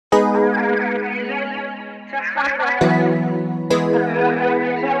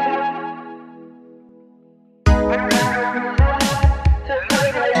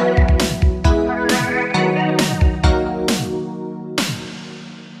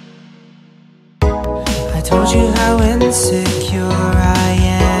told you how insecure I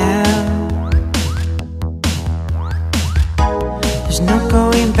am. There's no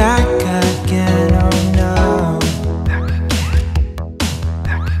going back again, oh no.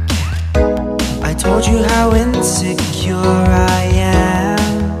 I told you how insecure I am.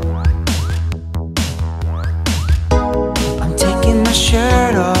 I'm taking my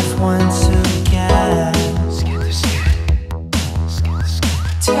shirt off once again.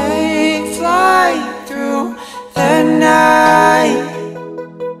 Take flight through the night.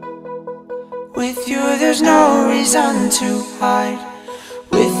 With you there's no reason to hide.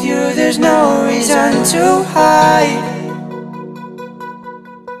 With you there's no reason to hide.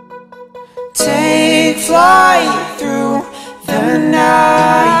 Take flight through the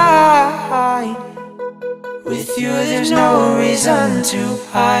night. With you there's no reason to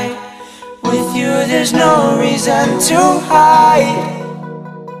hide. With you there's no reason to hide.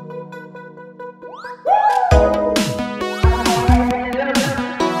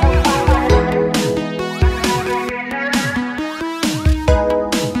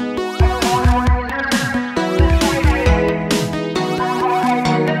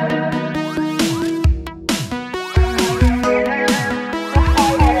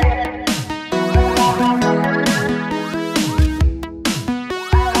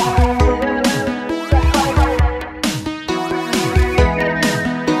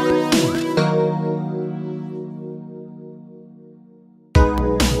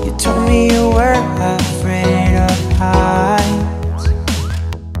 You told me you were afraid of heights,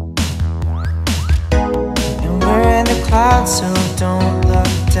 and we're in the clouds, so don't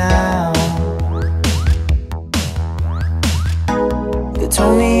look down. You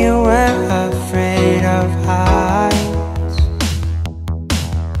told me you were afraid of heights,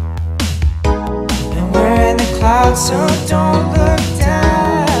 and we're in the clouds, so don't look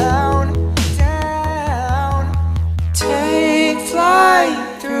down. Take flight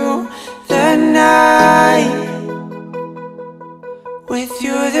through the night. With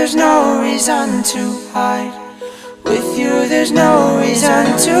you there's no reason to hide. With you there's no reason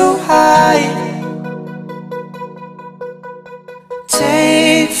to hide.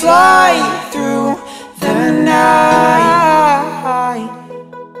 Take flight through the night.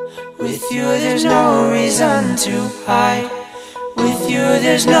 With you there's no reason to hide. With you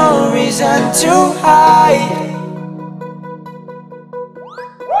there's no reason to hide.